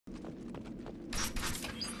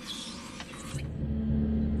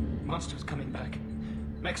Monsters coming back.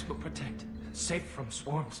 Mechs will protect. Safe from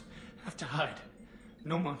swarms. Have to hide.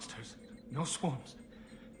 No monsters. No swarms.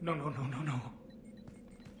 No.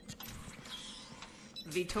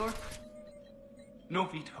 Veetor? No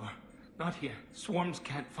Veetor. Not here. Swarms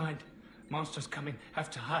can't find. Monsters coming. Have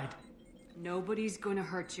to hide. Nobody's gonna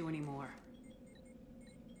hurt you anymore.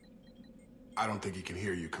 I don't think he can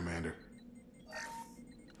hear you, Commander.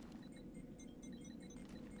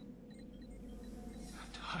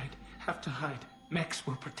 Have to hide. Have to hide. Mechs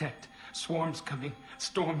will protect. Swarms coming.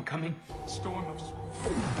 Storm coming. Storm of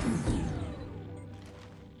swarms.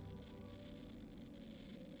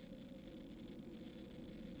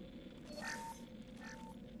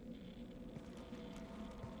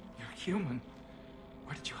 You're human.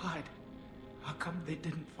 Where did you hide? How come they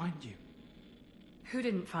didn't find you? Who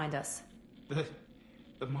didn't find us? The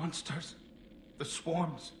monsters. The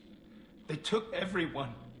swarms. They took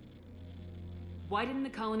everyone. Why didn't the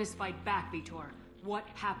colonists fight back, Veetor? What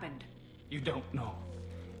happened? You don't know.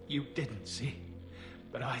 You didn't see.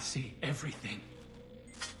 But I see everything.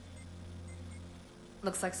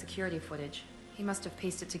 Looks like security footage. He must have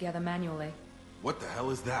pieced it together manually. What the hell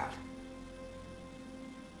is that?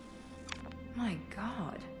 My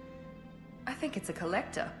god. I think it's a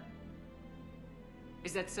collector.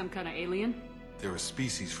 Is that some kind of alien? They're a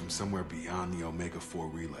species from somewhere beyond the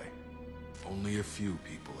Omega-4 relay. Only a few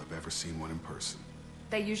people have ever seen one in person.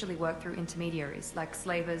 They usually work through intermediaries, like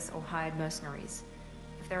slavers or hired mercenaries.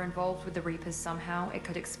 If they're involved with the Reapers somehow, it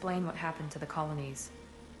could explain what happened to the colonies.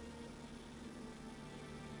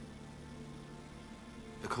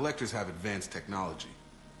 The Collectors have advanced technology.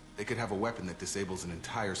 They could have a weapon that disables an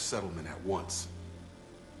entire settlement at once.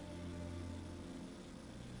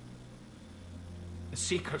 The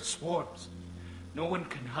Seeker swarms. No one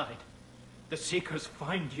can hide. The Seekers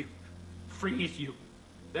find you, freeze you.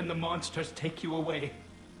 Then the monsters take you away.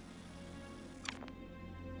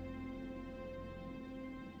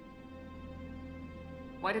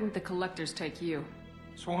 Why didn't the collectors take you?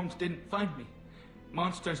 Swarms didn't find me.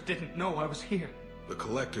 Monsters didn't know I was here. The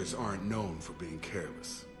Collectors aren't known for being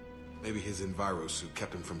careless. Maybe his envirosuit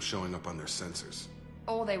kept him from showing up on their sensors.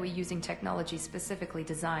 Or they were using technology specifically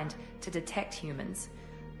designed to detect humans.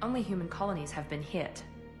 Only human colonies have been hit.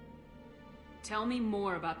 Tell me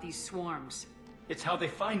more about these swarms. It's how they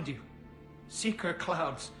find you. Seeker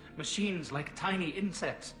clouds, machines like tiny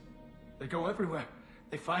insects. They go everywhere.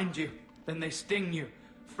 They find you, then they sting you,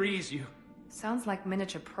 freeze you. Sounds like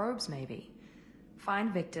miniature probes, maybe.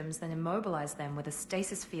 Find victims, then immobilize them with a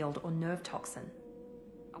stasis field or nerve toxin.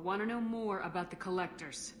 I want to know more about the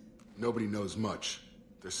collectors. Nobody knows much.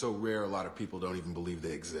 They're so rare, a lot of people don't even believe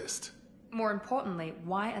they exist. More importantly,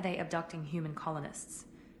 why are they abducting human colonists?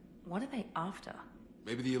 What are they after?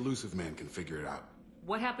 Maybe the Elusive Man can figure it out.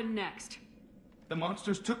 What happened next? The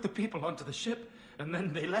monsters took the people onto the ship, and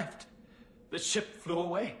then they left. The ship flew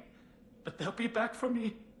away. But they'll be back for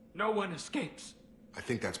me. No one escapes. I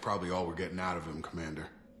think that's probably all we're getting out of him, Commander.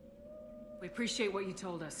 We appreciate what you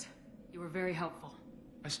told us. You were very helpful.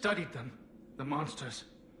 I studied them. The monsters.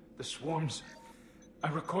 The swarms. I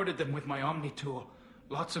recorded them with my Omni tool.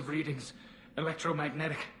 Lots of readings.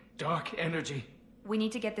 Electromagnetic. Dark energy. We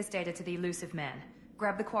need to get this data to the Elusive Man.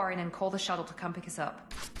 Grab the Quarian and call the shuttle to come pick us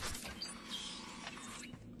up.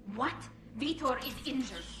 What? Veetor is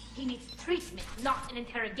injured. He needs treatment, not an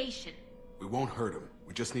interrogation. We won't hurt him.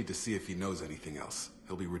 We just need to see if he knows anything else.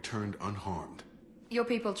 He'll be returned unharmed. Your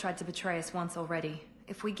people tried to betray us once already.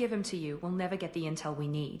 If we give him to you, we'll never get the intel we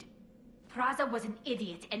need. Praza was an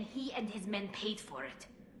idiot, and he and his men paid for it.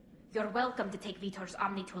 You're welcome to take Veetor's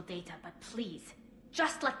Omnitool data, but please,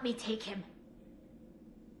 just let me take him.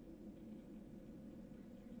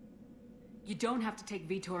 You don't have to take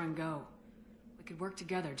Veetor and go. We could work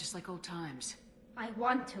together, just like old times. I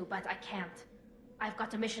want to, but I can't. I've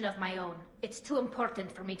got a mission of my own. It's too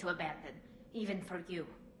important for me to abandon, even for you.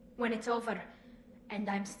 When it's over, and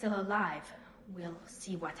I'm still alive, we'll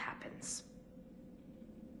see what happens.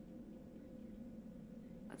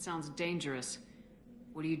 That sounds dangerous.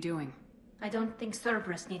 What are you doing? I don't think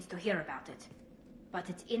Cerberus needs to hear about it. But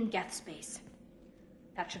it's in Geth space.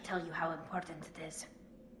 That should tell you how important it is.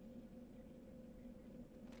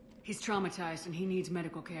 He's traumatized and he needs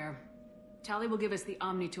medical care. Tali will give us the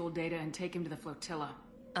Omnitool data and take him to the flotilla.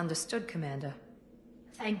 Understood, Commander.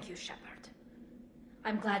 Thank you, Shepard.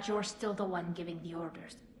 I'm glad you're still the one giving the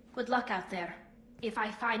orders. Good luck out there. If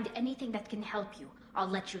I find anything that can help you, I'll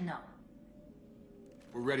let you know.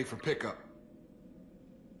 We're ready for pickup.